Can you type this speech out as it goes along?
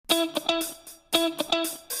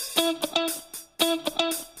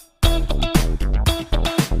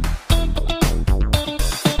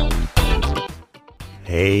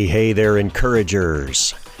Hey there,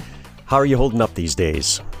 encouragers. How are you holding up these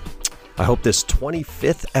days? I hope this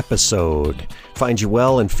 25th episode finds you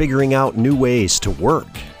well in figuring out new ways to work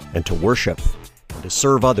and to worship and to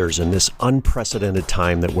serve others in this unprecedented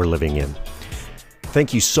time that we're living in.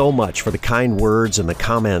 Thank you so much for the kind words and the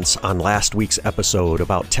comments on last week's episode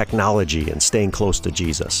about technology and staying close to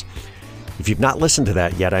Jesus. If you've not listened to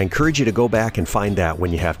that yet, I encourage you to go back and find that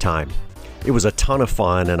when you have time. It was a ton of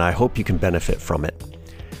fun, and I hope you can benefit from it.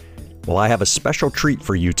 Well, I have a special treat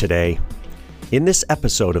for you today. In this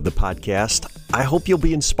episode of the podcast, I hope you'll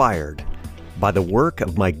be inspired by the work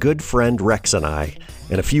of my good friend Rex and I,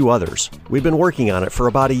 and a few others. We've been working on it for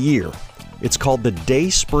about a year. It's called the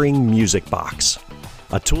Dayspring Music Box,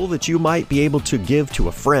 a tool that you might be able to give to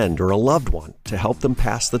a friend or a loved one to help them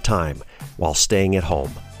pass the time while staying at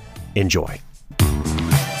home. Enjoy.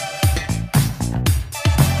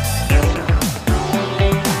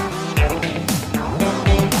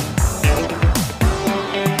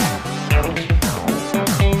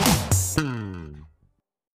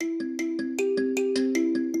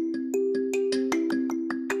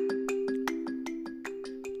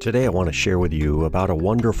 Today I want to share with you about a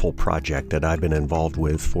wonderful project that I've been involved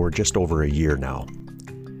with for just over a year now.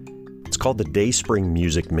 It's called the Dayspring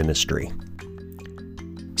Music Ministry.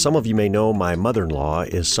 Some of you may know my mother-in-law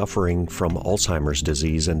is suffering from Alzheimer's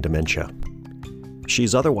disease and dementia.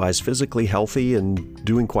 She's otherwise physically healthy and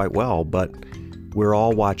doing quite well, but we're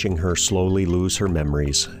all watching her slowly lose her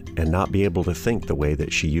memories and not be able to think the way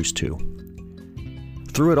that she used to.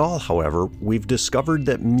 Through it all, however, we've discovered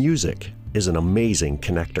that music is an amazing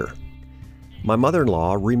connector. My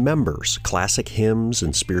mother-in-law remembers classic hymns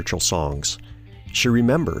and spiritual songs. She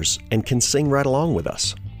remembers and can sing right along with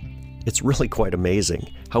us. It's really quite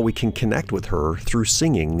amazing how we can connect with her through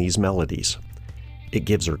singing these melodies. It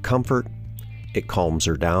gives her comfort, it calms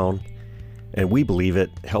her down, and we believe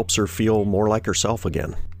it helps her feel more like herself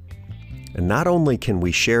again. And not only can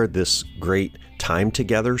we share this great time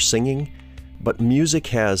together singing, but music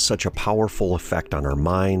has such a powerful effect on our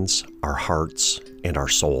minds, our hearts, and our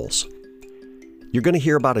souls. You're going to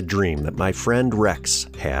hear about a dream that my friend Rex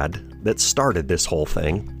had that started this whole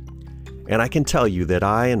thing. And I can tell you that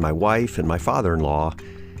I and my wife and my father-in-law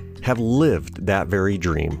have lived that very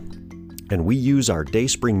dream. And we use our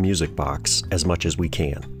Dayspring Music Box as much as we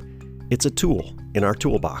can. It's a tool in our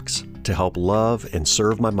toolbox to help love and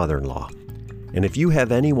serve my mother-in-law. And if you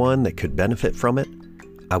have anyone that could benefit from it,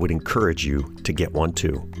 I would encourage you to get one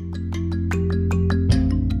too.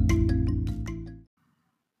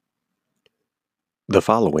 The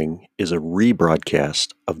following is a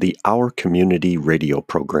rebroadcast of the Our Community radio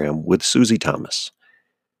program with Susie Thomas.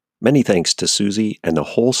 Many thanks to Susie and the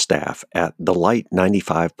whole staff at The Light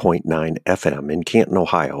 95.9 FM in Canton,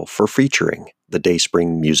 Ohio for featuring the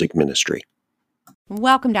Dayspring Music Ministry.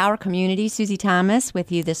 Welcome to Our Community. Susie Thomas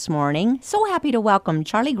with you this morning. So happy to welcome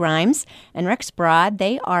Charlie Grimes and Rex Broad.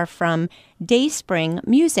 They are from Dayspring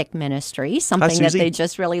Music Ministry, something that they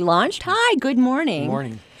just really launched. Hi, good morning. Good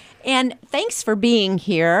morning. And thanks for being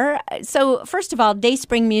here. So first of all,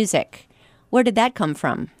 Dayspring Music, where did that come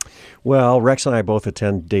from? Well, Rex and I both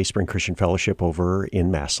attend Dayspring Christian Fellowship over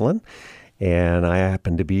in Massillon, and I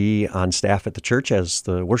happen to be on staff at the church as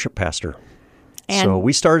the worship pastor. So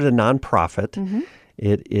we started a nonprofit. Mm-hmm.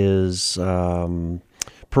 It is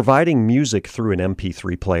providing music through an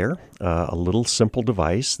MP3 player, a little simple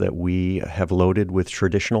device that we have loaded with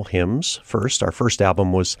traditional hymns first. Our first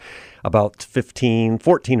album was about 14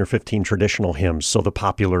 or 15 traditional hymns, so the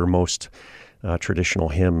popular, most traditional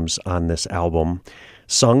hymns on this album,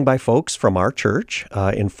 sung by folks from our church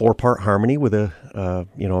in 4-part harmony with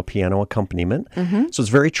a piano accompaniment. Mm-hmm. So it's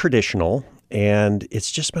very traditional. And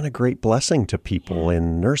it's just been a great blessing to people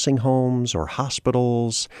in nursing homes or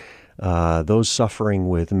hospitals, those suffering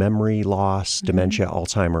with memory loss, dementia,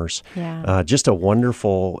 Alzheimer's. Yeah. Just a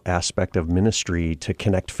wonderful aspect of ministry to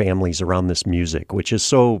connect families around this music, which is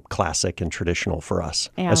so classic and traditional for us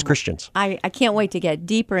as Christians. I can't wait to get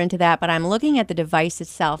deeper into that, but I'm looking at the device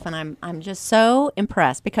itself, and I'm just so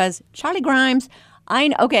impressed because Charlie Grimes,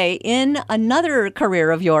 in another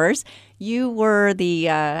career of yours, you were the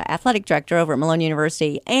athletic director over at Malone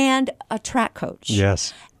University and a track coach.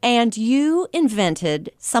 Yes. And you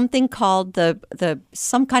invented something called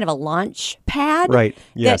some kind of a launch pad. Right,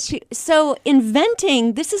 yes. So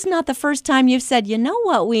inventing, this is not the first time you've said, you know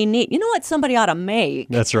what we need, you know what somebody ought to make.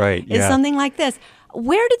 That's right, is something like this.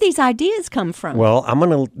 Where did these ideas come from? Well, I'm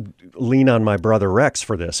going to lean on my brother Rex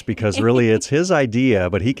for this because really it's his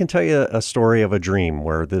idea, but he can tell you a story of a dream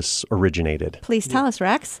where this originated. Please tell us,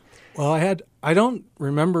 Rex. Well, I don't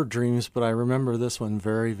remember dreams, but I remember this one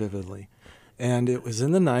very vividly. And it was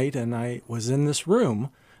in the night, and I was in this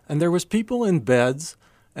room, and there was people in beds,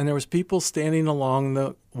 and there was people standing along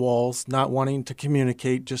the walls, not wanting to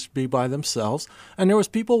communicate, just be by themselves. And there was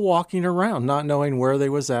people walking around, not knowing where they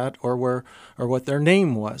was at or what their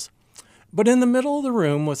name was. But in the middle of the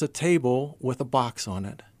room was a table with a box on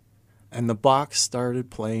it. And the box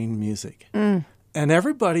started playing music. And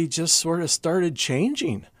everybody just sort of started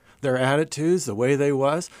changing their attitudes, the way they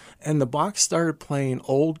was. And the box started playing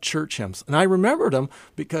old church hymns. And I remembered them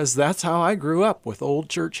because that's how I grew up, with old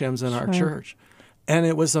church hymns in our church. And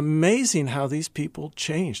it was amazing how these people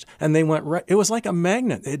changed. And they went right, it was like a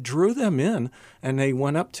magnet. It drew them in, and they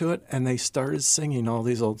went up to it, and they started singing all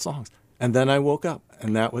these old songs. And then I woke up,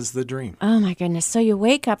 and that was the dream. Oh, my goodness. So you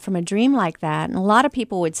wake up from a dream like that, and a lot of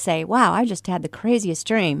people would say, wow, I just had the craziest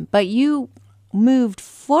dream. But you moved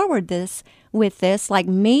forward with this, like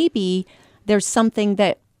maybe there's something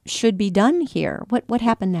that should be done here. What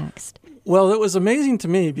happened next? Well, it was amazing to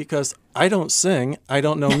me because I don't sing, I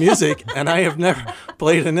don't know music, and I have never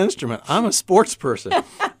played an instrument. I'm a sports person.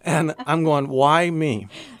 And I'm going, why me?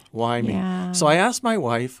 Why me? Yeah. So I asked my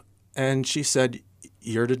wife, and she said,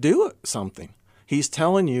 you're to do something. He's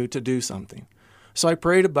telling you to do something. So I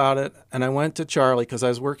prayed about it, and I went to Charlie, because I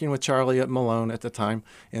was working with Charlie at Malone at the time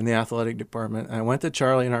in the athletic department. And I went to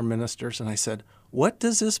Charlie and our ministers, and I said, what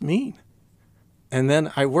does this mean? And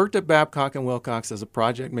then I worked at Babcock & Wilcox as a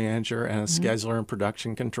project manager and a scheduler and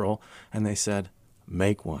production control, and they said,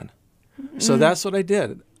 make one. So that's what I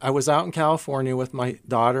did. I was out in California with my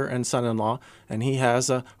daughter and son-in-law, and he has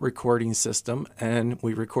a recording system, and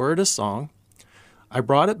we recorded a song. I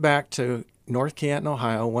brought it back to North Canton,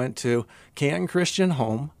 Ohio, went to Canton Christian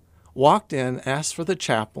Home, walked in, asked for the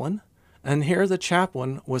chaplain, and here the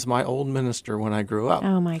chaplain was my old minister when I grew up.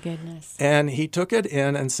 Oh, my goodness. And he took it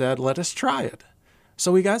in and said, let us try it.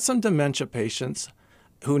 So we got some dementia patients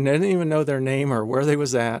who didn't even know their name or where they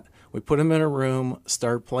was at. We put them in a room,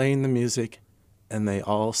 started playing the music, and they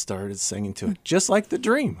all started singing to it, just like the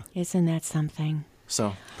dream. Isn't that something?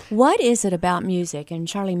 So, what is it about music, and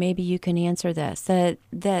Charlie, maybe you can answer this,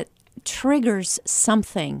 that triggers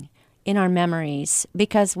something in our memories?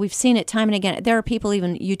 Because we've seen it time and again. There are people,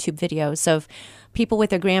 even YouTube videos of people with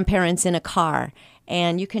their grandparents in a car,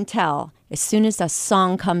 and you can tell as soon as a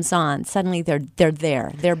song comes on, suddenly they're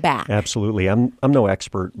there, they're back. Absolutely. I'm no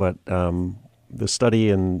expert, but the study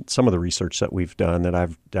and some of the research that we've done that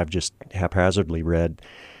I've just haphazardly read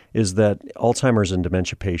is that Alzheimer's and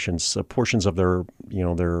dementia patients, portions of their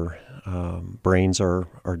brains are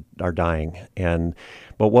dying,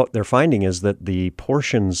 but what they're finding is that the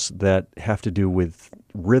portions that have to do with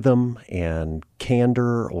rhythm and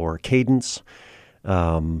candor or cadence,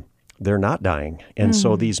 they're not dying, and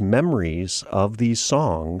so these memories of these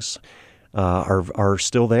songs are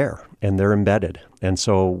still there, and they're embedded. And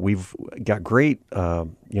so we've got great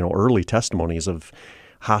early testimonies of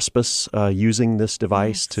hospice using this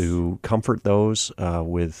device to comfort those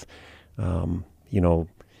with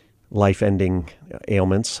life-ending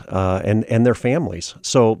ailments and their families.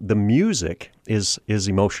 So the music is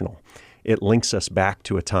emotional. It links us back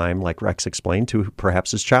to a time, like Rex explained, to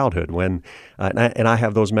perhaps his childhood when, and I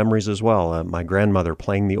have those memories as well. My grandmother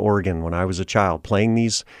playing the organ when I was a child, playing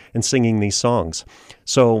these and singing these songs.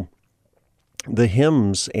 So the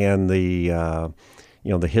hymns and the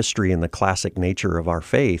history and the classic nature of our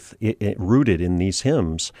faith, it rooted in these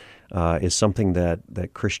hymns, is something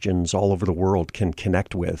that Christians all over the world can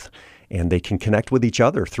connect with, and they can connect with each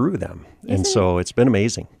other through them. And so it's been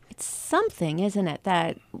amazing. It's something, isn't it,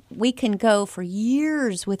 that we can go for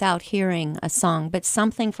years without hearing a song, but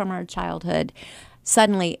something from our childhood,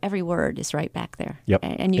 suddenly every word is right back there. Yep,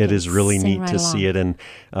 and you it is really neat to along. see it. And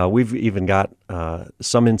we've even got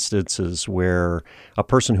some instances where a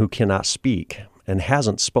person who cannot speak and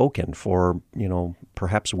hasn't spoken for,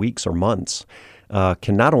 perhaps weeks or months,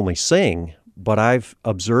 can not only sing, but I've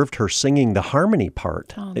observed her singing the harmony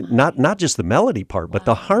part, not just the melody part, but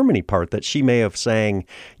the harmony part that she may have sang,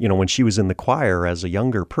 when she was in the choir as a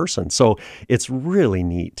younger person. So it's really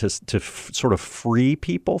neat to sort of free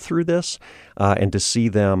people through this and to see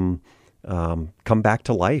them come back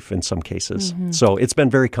to life in some cases. Mm-hmm. So it's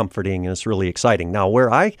been very comforting, and it's really exciting. Now,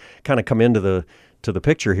 where I kind of come into the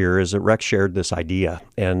picture here is that Rex shared this idea.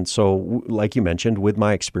 And so, like you mentioned, with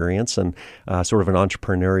my experience and sort of an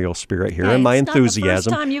entrepreneurial spirit here and my enthusiasm. It's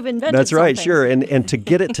not the first time you've invented That's right, something. sure. And to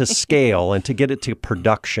get it to scale and to get it to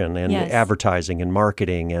production and advertising and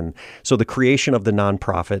marketing. And so the creation of the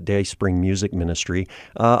nonprofit Dayspring Music Ministry,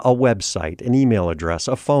 a website, an email address,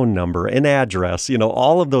 a phone number, an address,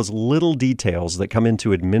 all of those little details that come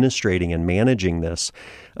into administrating and managing this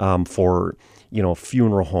for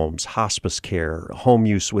funeral homes, hospice care, home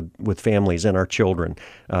use with families and our children,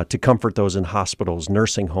 to comfort those in hospitals,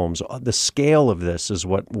 nursing homes. The scale of this is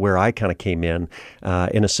where I kind of came in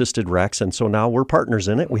assisted Rex, and so now we're partners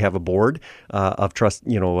in it. We have a board of trust,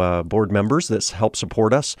 board members that help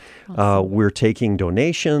support us. Awesome. We're taking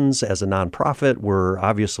donations as a nonprofit. We're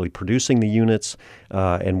obviously producing the units,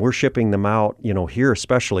 and we're shipping them out. Here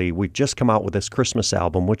especially, we've just come out with this Christmas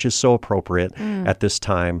album, which is so appropriate at this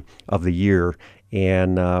time of the year.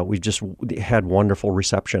 And we've just had wonderful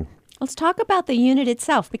reception. Let's talk about the unit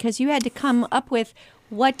itself, because you had to come up with,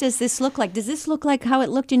 what does this look like? Does this look like how it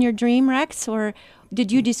looked in your dream, Rex? Or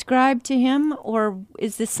did you describe to him? Or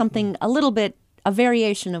is this something a little bit, a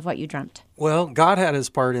variation of what you dreamt? Well, God had his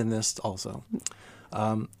part in this also.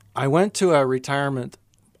 I went to a retirement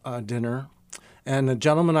dinner, and the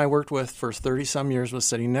gentleman I worked with for 30-some years was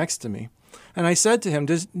sitting next to me. And I said to him,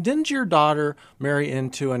 didn't your daughter marry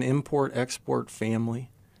into an import-export family?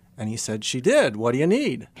 And he said, she did. What do you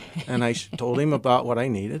need? And I told him about what I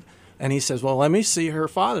needed. And he says, well, let me see her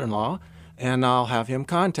father-in-law, and I'll have him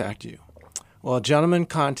contact you. Well, a gentleman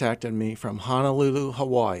contacted me from Honolulu,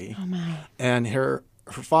 Hawaii. Oh, my. And her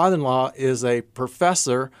father-in-law is a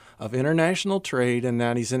professor of international trade, and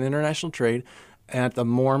that he's in international trade at the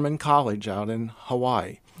Mormon College out in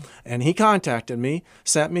Hawaii. And he contacted me,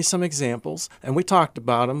 sent me some examples, and we talked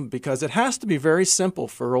about them, because it has to be very simple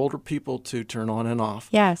for older people to turn on and off.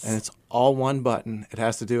 Yes. And it's all one button. It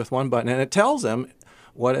has to do with one button. And it tells them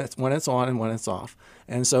when it's on and when it's off.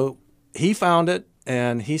 And so he found it,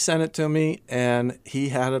 and he sent it to me, and he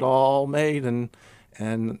had it all made,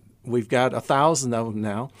 and we've got 1,000 of them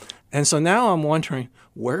now. And so now I'm wondering,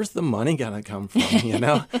 where's the money going to come from,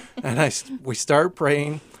 And we started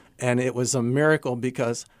praying, and it was a miracle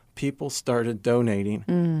because people started donating.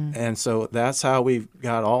 And so that's how we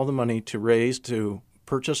got all the money to raise to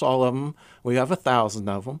purchase all of them. We have 1,000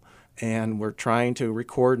 of them, and we're trying to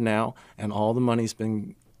record now, and all the money's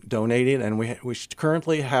been donated, and we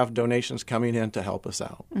currently have donations coming in to help us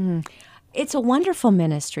out. It's a wonderful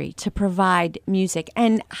ministry to provide music.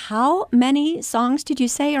 And how many songs did you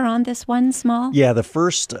say are on this one small? Yeah, the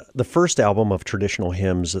first album of traditional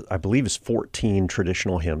hymns, I believe, is 14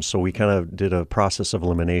 traditional hymns. So we kind of did a process of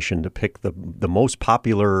elimination to pick the most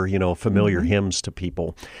popular, familiar hymns to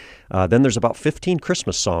people. Then there's about 15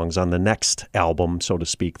 Christmas songs on the next album, so to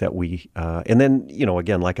speak, that we, and then,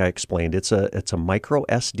 again, like I explained, it's a micro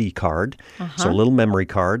SD card, so a little memory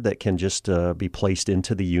card that can just be placed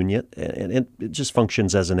into the unit, and it just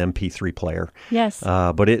functions as an MP3 player. Yes.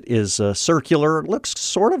 But it is circular. It looks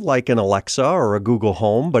sort of like an Alexa or a Google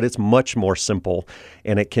Home, but it's much more simple,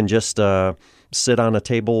 and it can just sit on a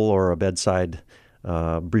table or a bedside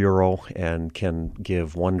bureau and can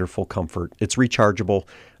give wonderful comfort. It's rechargeable,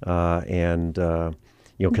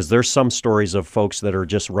 because there's some stories of folks that are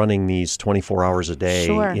just running these 24 hours a day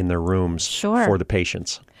in their rooms for the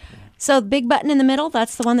patients. So the big button in the middle,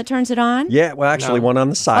 that's the one that turns it on? Yeah, well, actually, one on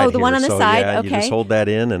the side. Oh, the one on the side, yeah, okay. You just hold that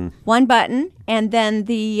in and... One button, and then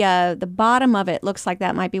the bottom of it looks like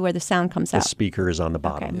that might be where the sound comes out. The speaker is on the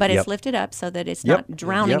bottom. Okay, but it's lifted up so that it's not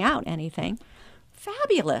drowning out anything.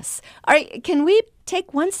 Fabulous. All right, can we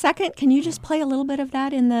take 1 second? Can you just play a little bit of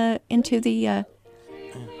that into the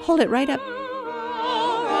hold it right up.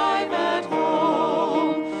 Arrive at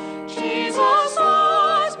home. Jesus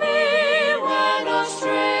sought me when a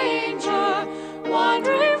stranger,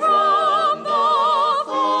 wandering from the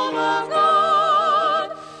fold of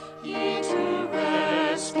God, he to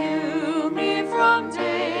rescue me from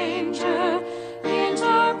danger,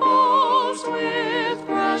 interposed with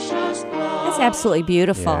precious blood. That's absolutely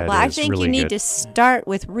beautiful. Yeah, Well, I is think really you need good. to start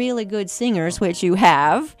with really good singers, which you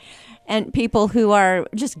have, and people who are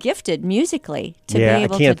just gifted musically to be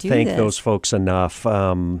able to do this. I can't thank those folks enough.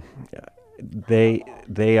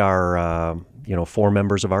 They are 4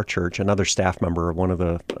 members of our church. Another staff member, one of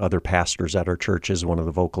the other pastors at our church, is one of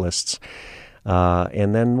the vocalists.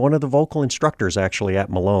 And then one of the vocal instructors actually at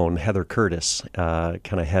Malone, Heather Curtis,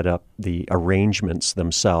 kind of head up the arrangements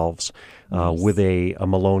themselves with a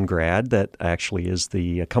Malone grad that actually is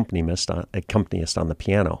the accompanist on the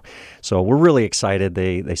piano. So we're really excited.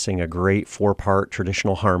 They sing a great 4-part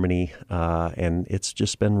traditional harmony, and it's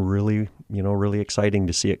just been really, really exciting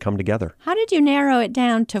to see it come together. How did you narrow it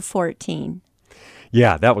down to 14?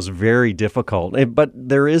 Yeah, that was very difficult. But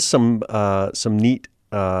there is some neat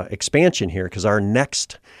expansion here, because our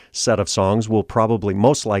next set of songs will probably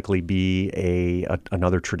most likely be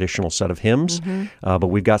another traditional set of hymns. But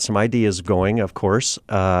we've got some ideas going, of course.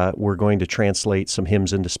 We're going to translate some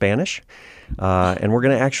hymns into Spanish. And we're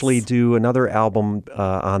going to actually do another album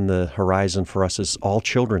on the horizon for us is all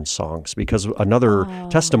children's songs, because another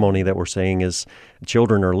testimony that we're saying is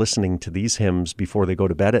children are listening to these hymns before they go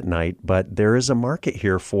to bed at night, but there is a market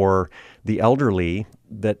here for the elderly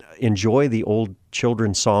that enjoy the old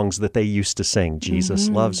children's songs that they used to sing. Jesus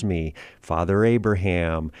loves me, Father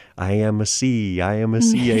Abraham, I am a C, I am a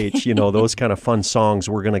CH, those kind of fun songs.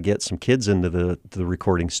 We're going to get some kids into the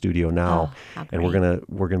recording studio now, and we're going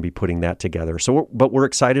to be putting that together. But we're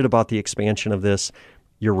excited about the expansion of this.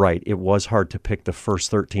 You're right. It was hard to pick the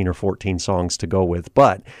first 13 or 14 songs to go with,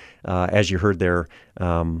 but as you heard there,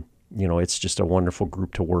 it's just a wonderful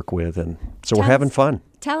group to work with, and so we're having fun.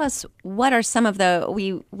 Tell us, what are some of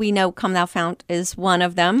we know Come Thou Fount is one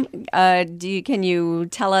of them. Can you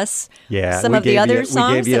tell us some of the other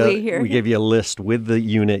songs that we hear? We gave you a list with the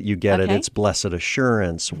unit. You get it. It's Blessed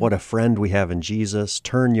Assurance, What a Friend We Have in Jesus,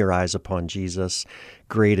 Turn Your Eyes Upon Jesus,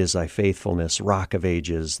 Great is Thy Faithfulness, Rock of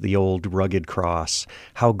Ages, The Old Rugged Cross,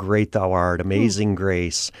 How Great Thou Art, Amazing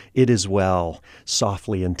Grace, It Is Well,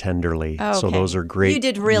 Softly and Tenderly. Okay. So those are great. You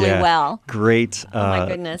did really well. Great my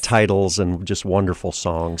goodness. Titles and just wonderful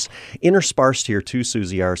songs. Interspersed here too,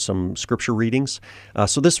 Susie, are some scripture readings.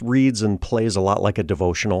 So this reads and plays a lot like a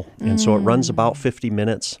devotional, and so it runs about 50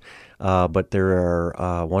 minutes. But there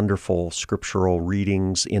are wonderful scriptural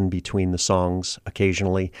readings in between the songs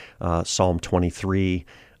occasionally. Psalm 23,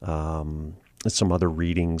 and some other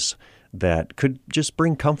readings that could just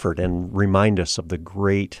bring comfort and remind us of the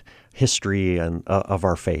great history and of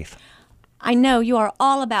our faith. I know you are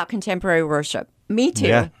all about contemporary worship. Me too.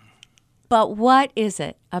 Yeah. But what is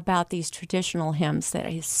it about these traditional hymns that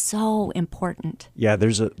is so important? Yeah,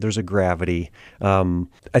 there's a gravity.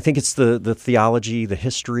 I think it's the theology, the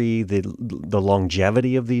history, the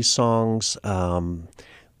longevity of these songs.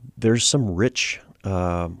 There's some rich.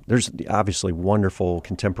 There's obviously wonderful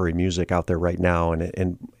contemporary music out there right now,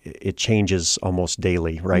 and it changes almost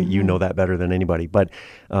daily, right? You know that better than anybody. But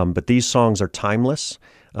these songs are timeless.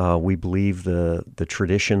 We believe the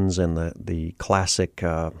traditions and the classic,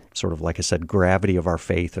 sort of like I said, gravity of our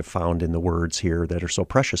faith are found in the words here that are so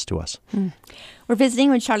precious to us. We're visiting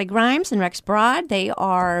with Charlie Grimes and Rex Broad. They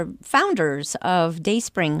are founders of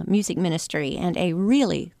Dayspring Music Ministry, and a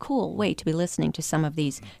really cool way to be listening to some of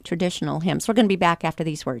these traditional hymns. We're going to be back after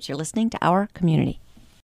these words. You're listening to Our Community.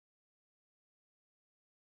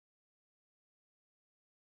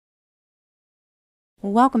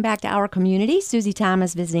 Welcome back to Our Community. Susie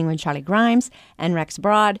Thomas visiting with Charlie Grimes and Rex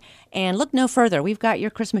Broad. And look no further. We've got your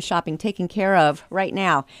Christmas shopping taken care of right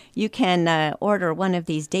now. You can order one of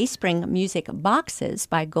these Dayspring Music boxes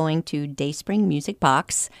by going to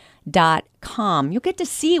dayspringmusicbox.com. You'll get to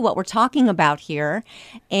see what we're talking about here.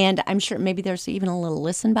 And I'm sure maybe there's even a little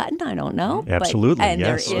listen button. I don't know. Absolutely. And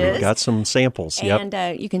yes. there is. We've got some samples. And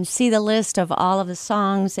you can see the list of all of the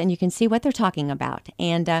songs, and you can see what they're talking about.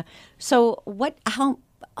 And so how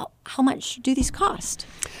much do these cost?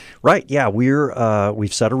 Right, yeah,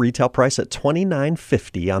 we've set a retail price at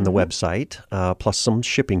 $29.50 on the website, plus some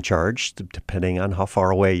shipping charge, depending on how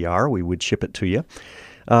far away you are. We would ship it to you.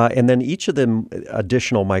 And then each of them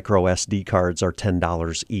additional micro SD cards are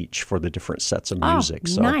 $10 each for the different sets of music.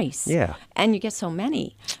 Oh, nice. Yeah. And you get so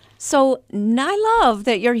many. So I love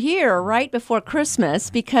that you're here right before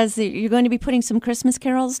Christmas, because you're going to be putting some Christmas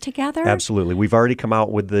carols together. Absolutely. We've already come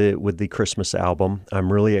out with the Christmas album.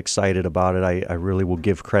 I'm really excited about it. I really will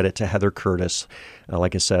give credit to Heather Curtis,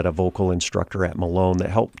 like I said, a vocal instructor at Malone,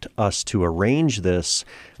 that helped us to arrange this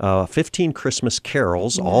 15 Christmas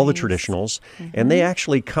carols, all the traditionals, and they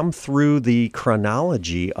actually come through the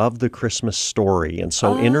chronology of the Christmas story. And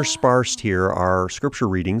so interspersed here are scripture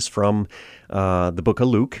readings from the book of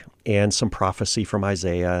Luke and some prophecy from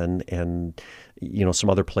Isaiah and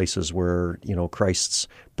some other places where, Christ's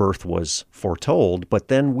birth was foretold. But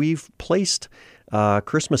then we've placed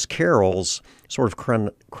Christmas carols sort of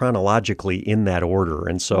chronologically in that order.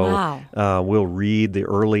 And so we'll read the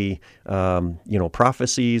early,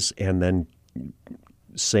 prophecies and then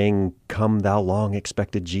sing, "Come Thou Long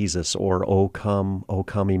Expected Jesus," or O come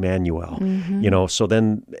Emmanuel." So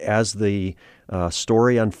then as the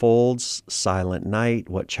Story unfolds, silent night,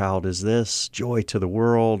 what child is this? Joy to the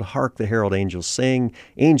world, hark the herald angels sing,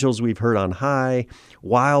 angels we've heard on high,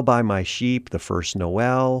 while by my sheep the first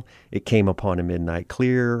Noel, it came upon a midnight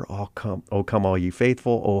clear, oh come all ye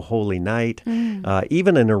faithful, oh holy night.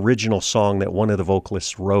 Even an original song that one of the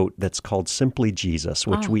vocalists wrote that's called Simply Jesus,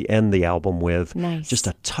 which we end the album with. Nice. Just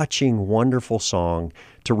a touching, wonderful song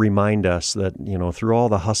to remind us that, through all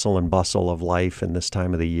the hustle and bustle of life in this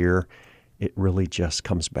time of the year, it really just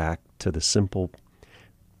comes back to the simple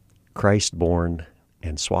Christ born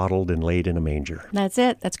and swaddled and laid in a manger. That's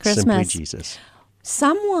it. That's Christmas. Simply Jesus.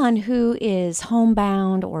 Someone who is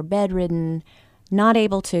homebound or bedridden, not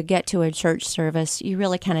able to get to a church service, you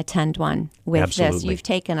really can attend one with this. Absolutely. You've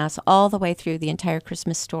taken us all the way through the entire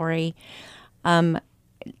Christmas story.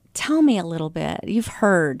 Tell me a little bit. You've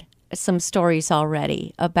heard some stories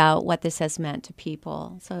already about what this has meant to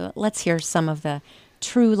people. So let's hear some of the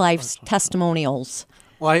true life testimonials.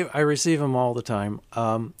 Well, I receive them all the time.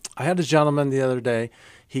 I had a gentleman the other day.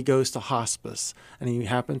 He goes to hospice, and he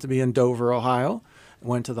happened to be in Dover, Ohio,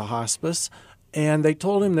 went to the hospice, and they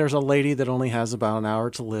told him there's a lady that only has about an hour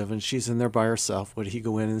to live, and she's in there by herself. Would he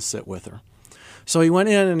go in and sit with her? So he went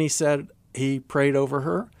in, and he said he prayed over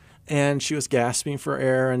her, and she was gasping for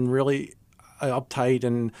air and really uptight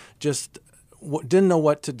and just didn't know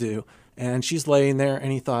what to do. And she's laying there,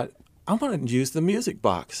 and he thought, I'm going to use the music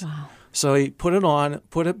box. Wow. So he put it on,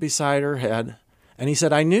 put it beside her head, and he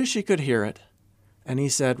said, I knew she could hear it. And he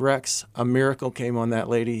said, Rex, a miracle came on that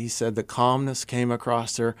lady. He said the calmness came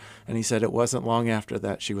across her, and he said it wasn't long after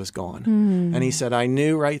that she was gone. And he said, I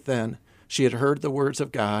knew right then she had heard the words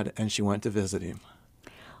of God, and she went to visit him.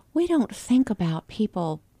 We don't think about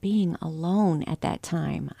people being alone at that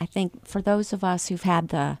time. I think for those of us who've had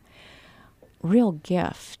the real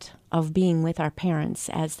gift of being with our parents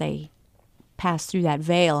as they passed through that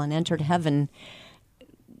veil and entered heaven,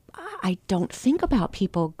 I don't think about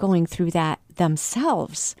people going through that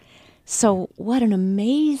themselves. So what an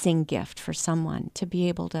amazing gift for someone to be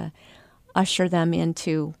able to usher them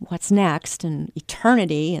into what's next and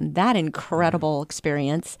eternity and that incredible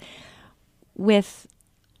experience with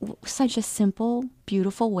such a simple,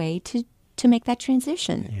 beautiful way to make that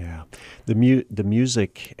transition. Yeah. The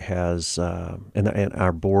music has, and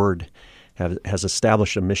our board has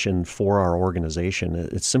established a mission for our organization.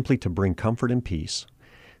 It's simply to bring comfort and peace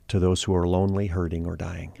to those who are lonely, hurting, or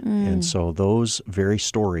dying. And so those very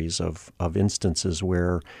stories of instances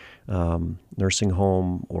where nursing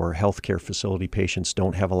home or healthcare facility patients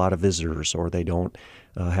don't have a lot of visitors, or they don't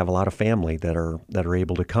have a lot of family that are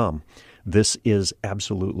able to come, this is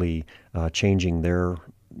absolutely changing their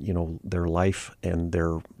life and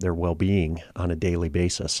their well-being on a daily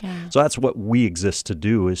basis. Yeah. So that's what we exist to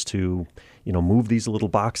do, is to move these little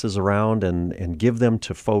boxes around and give them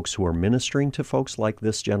to folks who are ministering to folks like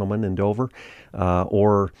this gentleman in Dover,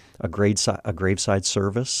 or a graveside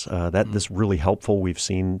service. This is really helpful. We've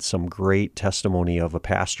seen some great testimony of a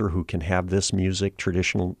pastor who can have this music,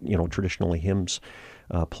 traditionally hymns,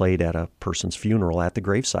 played at a person's funeral at the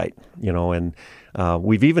gravesite, and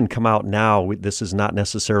we've even come out now, this is not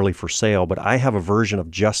necessarily for sale, but I have a version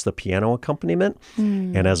of just the piano accompaniment.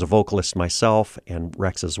 And as a vocalist myself and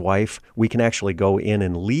Rex's wife, we can actually go in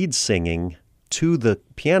and lead singing to the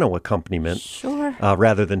piano accompaniment. Sure.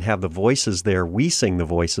 Rather than have the voices there, we sing the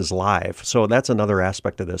voices live. So that's another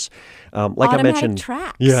aspect of this. Like Automatic I mentioned,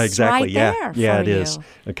 tracks yeah, exactly, right there yeah, for it is you.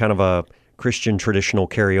 a kind of a Christian traditional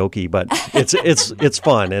karaoke, but it's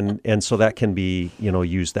fun, and so that can be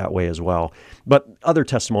used that way as well. But other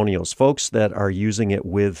testimonials, folks that are using it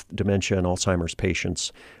with dementia and Alzheimer's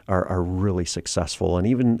patients are really successful, and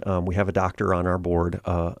even we have a doctor on our board,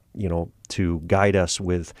 to guide us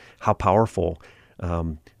with how powerful.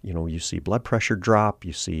 You see blood pressure drop,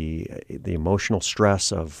 you see the emotional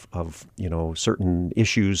stress of certain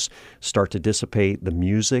issues start to dissipate. The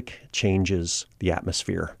music changes the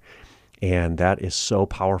atmosphere. And that is so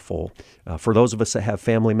powerful. For those of us that have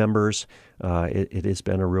family members, it has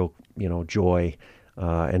been a real, joy.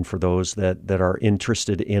 And for those that are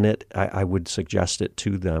interested in it, I would suggest it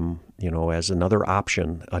to them, as another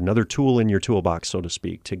option, another tool in your toolbox, so to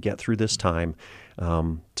speak, to get through this time,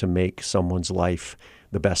 to make someone's life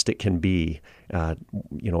the best it can be,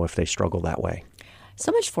 if they struggle that way.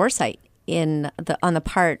 So much foresight on the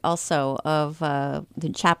part also of the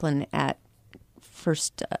chaplain at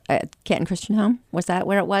First Canton Christian Home. Was that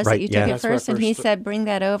where it was right, that you took it That's where first? And he said, bring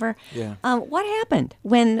that over. Yeah. What happened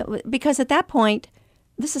because at that point,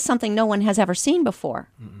 this is something no one has ever seen before.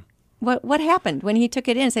 What happened when he took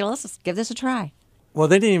it in and said, well, let's just give this a try? Well,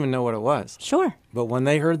 they didn't even know what it was. Sure. But when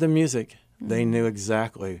they heard the music, they knew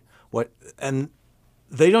exactly what. And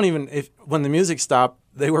they don't even, when the music stopped,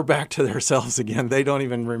 they were back to themselves again. They don't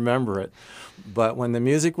even remember it. But when the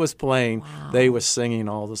music was playing, they was singing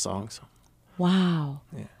all the songs. Wow.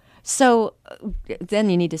 Yeah. So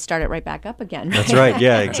then you need to start it right back up again. That's right.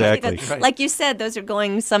 Yeah, exactly. Right. Like you said, those are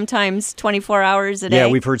going sometimes 24 hours a day. Yeah,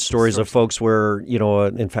 we've heard stories of folks where,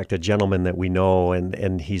 in fact, a gentleman that we know,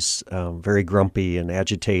 and he's very grumpy and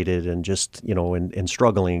agitated and just, and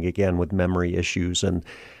struggling again with memory issues. And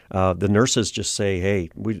the nurses just say,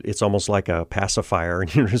 hey, it's almost like a pacifier,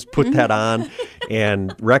 and you just put that on.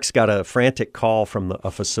 And Rex got a frantic call from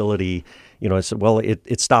a facility. I said, well,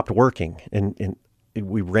 it stopped working. And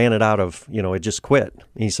we ran it out of, it just quit.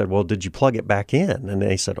 And he said, well, did you plug it back in? And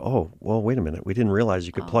they said, oh, well, wait a minute. We didn't realize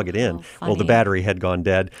you could plug it in. Well, the battery had gone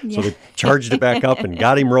dead. So they charged it back up and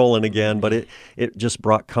got him rolling again. But it just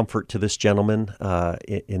brought comfort to this gentleman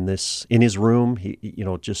in his room,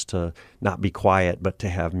 just to not be quiet, but to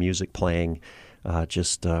have music playing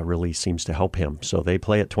just really seems to help him. So they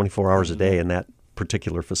play it 24 hours a day in that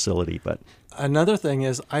particular facility. But another thing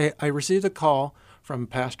is I received a call from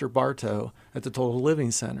Pastor Bartow at the Total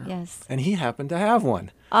Living Center. Yes. And he happened to have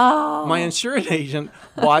one. Oh. My insurance agent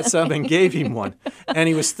bought some and gave him one. And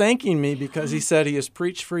he was thanking me because he said he has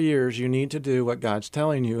preached for years, you need to do what God's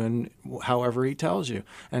telling you and however he tells you.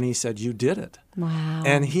 And he said, you did it. Wow.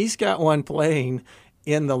 And he's got one playing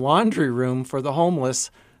in the laundry room for the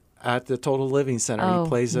homeless at the Total Living Center. He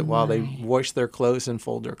plays it while they wash their clothes and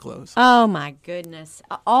fold their clothes. Oh, my goodness.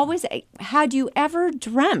 Always, had you ever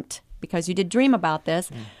dreamt, because you did dream about this,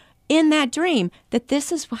 in that dream, that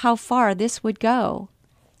this is how far this would go?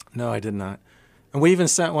 No, I did not. And we even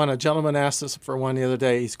sent one. A gentleman asked us for one the other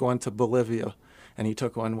day. He's going to Bolivia, and he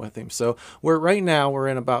took one with him. So right now we're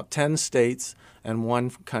in about 10 states and one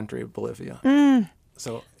country of Bolivia.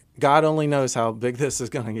 So God only knows how big this is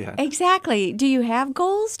going to get. Exactly. Do you have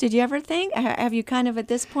goals? Did you ever think? Have you kind of at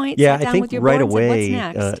this point yeah, sat down I think with your right board and away,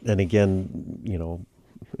 said, what's next? and again,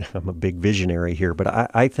 I'm a big visionary here,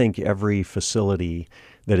 but I think every facility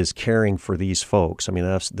that is caring for these folks, I mean,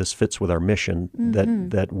 this fits with our mission,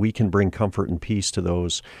 that we can bring comfort and peace to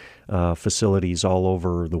those facilities all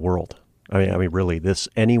over the world. I mean, really,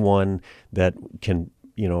 anyone that can,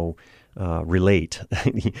 relate.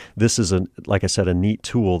 This is, like I said, a neat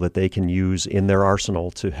tool that they can use in their arsenal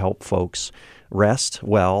to help folks rest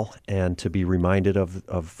well and to be reminded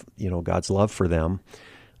of God's love for them.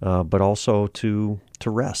 But also to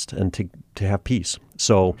rest and to have peace.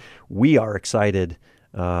 So we are excited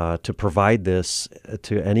to provide this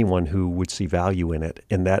to anyone who would see value in it,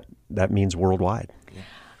 and that means worldwide.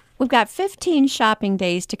 We've got 15 shopping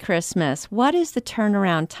days to Christmas. What is the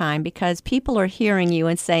turnaround time? Because people are hearing you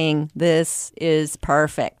and saying, this is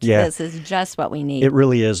perfect. Yeah. This is just what we need. It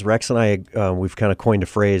really is. Rex and I, we've kind of coined a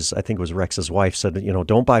phrase, I think it was Rex's wife said,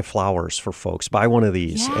 don't buy flowers for folks. Buy one of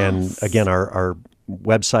these. Yes. And again, our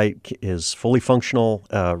website is fully functional,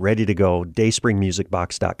 ready to go,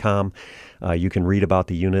 dayspringmusicbox.com. You can read about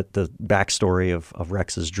the unit, the backstory of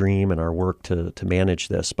Rex's dream and our work to manage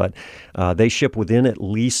this. But they ship within at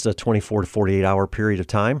least a 24 to 48 hour period of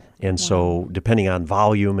time. And so depending on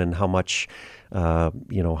volume and how much, how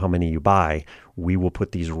many you buy, we will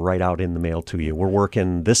put these right out in the mail to you. We're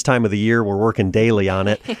working this time of the year. We're working daily on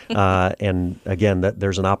it. And again,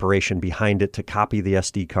 there's an operation behind it to copy the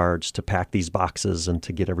SD cards, to pack these boxes, and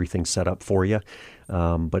to get everything set up for you.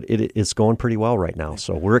 But it's going pretty well right now.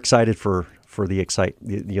 So we're excited for the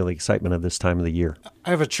excitement of this time of the year. I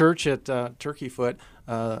have a church at Turkey Foot,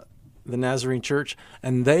 the Nazarene Church,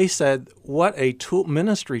 and they said, what a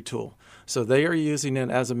ministry tool. So they are using it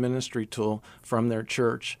as a ministry tool from their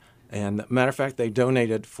church. And matter of fact, they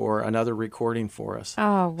donated for another recording for us.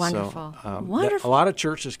 Oh, wonderful. So, wonderful. A lot of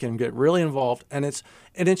churches can get really involved, and it's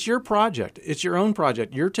your project. It's your own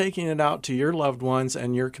project. You're taking it out to your loved ones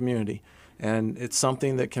and your community. And it's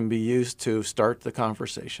something that can be used to start the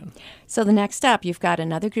conversation. So the next step, you've got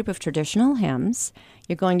another group of traditional hymns.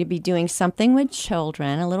 You're going to be doing something with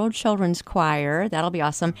children, a little children's choir. That'll be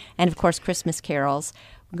awesome. And, of course, Christmas carols.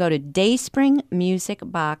 Go to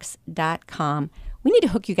dayspringmusicbox.com. We need to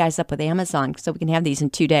hook you guys up with Amazon so we can have these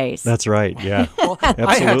in 2 days. That's right, yeah. Well, Absolutely.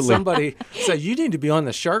 I had somebody say, you need to be on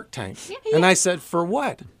the Shark Tank. And I said, for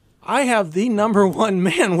what? I have the number one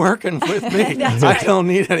man working with me. I don't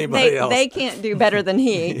need anybody else. They can't do better than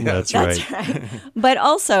he. That's right. But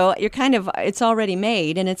also, it's already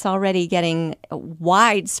made, and it's already getting a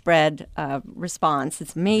widespread response.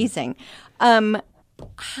 It's amazing.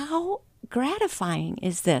 How gratifying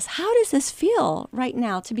is this? How does this feel right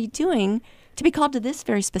now to be called to this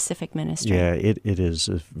very specific ministry? Yeah, it is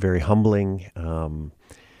very humbling.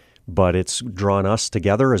 But it's drawn us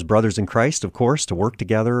together as brothers in Christ, of course, to work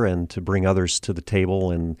together and to bring others to the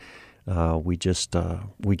table. And we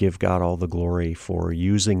give God all the glory for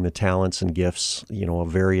using the talents and gifts,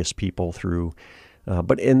 of various people through.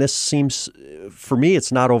 And this seems, for me,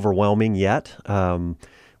 it's not overwhelming yet.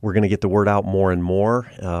 We're going to get the word out more and more,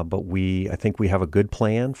 but I think we have a good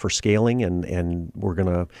plan for scaling, and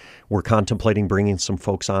we're contemplating bringing some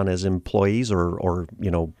folks on as employees or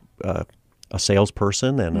a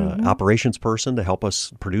salesperson and an operations person to help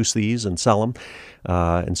us produce these and sell them.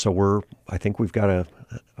 And so I think we've got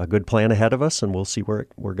a good plan ahead of us, and we'll see where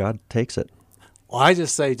God takes it. Well, I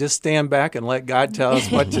just say, just stand back and let God tell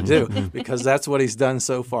us what to do, because that's what he's done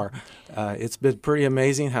so far. It's been pretty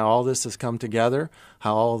amazing how all this has come together,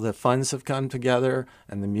 how all the funds have come together,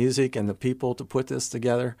 and the music and the people to put this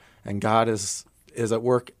together. And God is at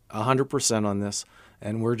work 100% on this,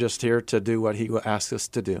 and we're just here to do what he asks us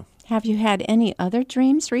to do. Have you had any other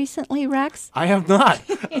dreams recently, Rex? I have not.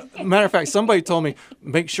 Matter of fact, somebody told me,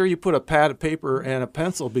 make sure you put a pad of paper and a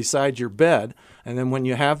pencil beside your bed, and then when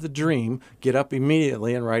you have the dream, get up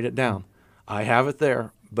immediately and write it down. I have it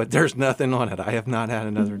there, but there's nothing on it. I have not had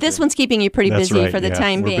another This dream. one's keeping you pretty That's busy right, for the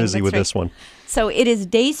time being. We're busy That's with right. this one. So it is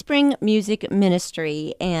Dayspring Music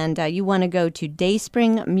Ministry, and you want to go to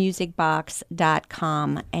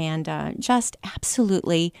dayspringmusicbox.com, and just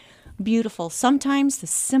absolutely beautiful. Sometimes the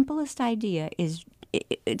simplest idea is,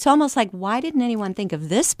 it's almost like, why didn't anyone think of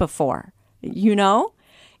this before?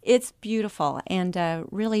 It's beautiful, and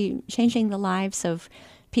really changing the lives of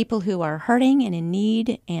people who are hurting and in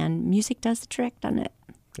need, and music does the trick, doesn't it?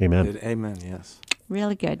 Amen. Amen, yes.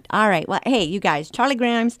 Really good. All right. Well, hey, you guys, Charlie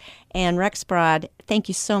Grimes and Rex Broad, thank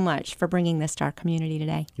you so much for bringing this to our community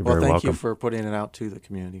today. You're very thank welcome. you for putting it out to the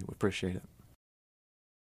community. We appreciate it.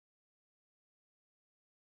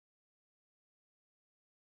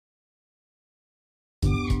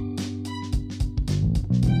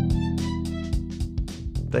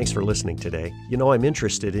 Thanks for listening today. I'm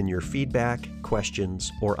interested in your feedback,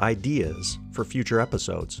 questions, or ideas for future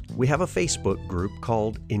episodes. We have a Facebook group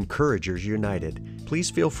called Encouragers United. Please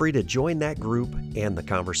feel free to join that group and the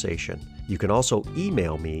conversation. You can also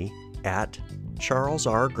email me at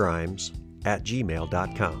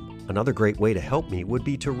charlesrgrimes@gmail.com. Another great way to help me would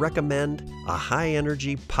be to recommend a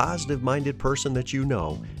high-energy, positive-minded person that you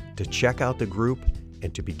know to check out the group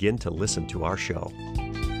and to begin to listen to our show.